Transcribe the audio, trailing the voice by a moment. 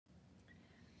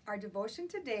Our devotion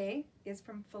today is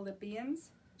from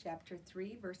Philippians chapter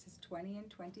 3, verses 20 and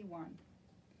 21.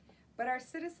 But our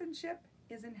citizenship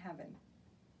is in heaven,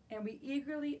 and we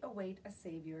eagerly await a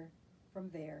Savior from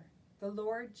there, the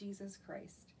Lord Jesus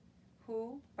Christ,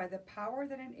 who, by the power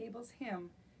that enables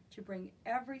him to bring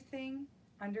everything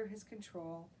under his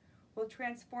control, will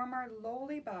transform our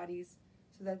lowly bodies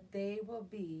so that they will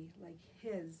be like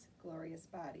his glorious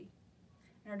body.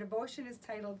 And our devotion is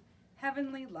titled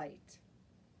Heavenly Light.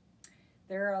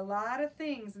 There are a lot of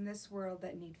things in this world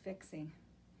that need fixing.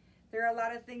 There are a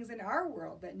lot of things in our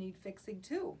world that need fixing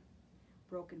too.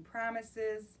 Broken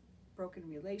promises, broken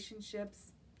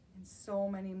relationships, and so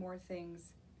many more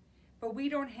things. But we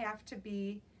don't have to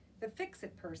be the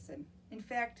fix-it person. In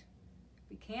fact,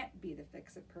 we can't be the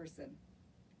fix-it person.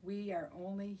 We are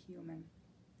only human.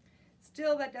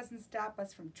 Still, that doesn't stop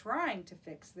us from trying to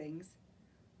fix things.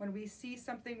 When we see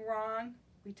something wrong,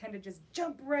 we tend to just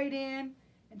jump right in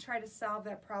and try to solve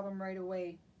that problem right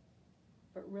away.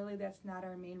 But really, that's not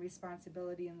our main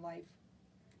responsibility in life.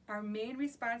 Our main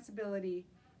responsibility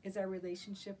is our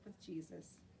relationship with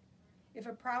Jesus. If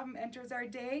a problem enters our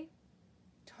day,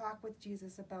 talk with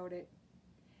Jesus about it.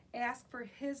 Ask for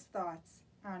his thoughts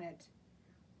on it,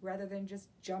 rather than just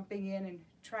jumping in and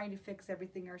trying to fix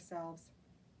everything ourselves.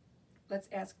 Let's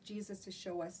ask Jesus to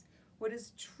show us what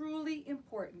is truly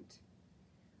important.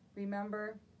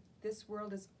 Remember, this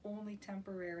world is only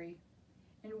temporary,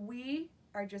 and we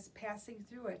are just passing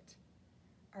through it.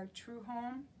 Our true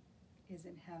home is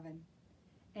in heaven,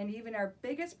 and even our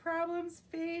biggest problems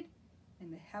fade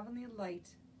in the heavenly light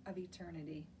of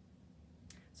eternity.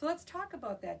 So let's talk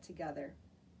about that together.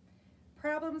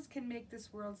 Problems can make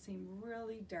this world seem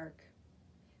really dark,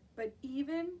 but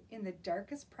even in the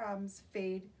darkest problems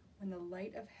fade when the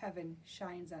light of heaven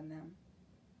shines on them.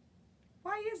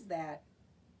 Why is that?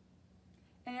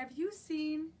 And have you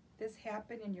seen this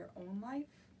happen in your own life?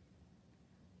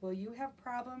 Will you have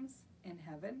problems in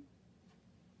heaven?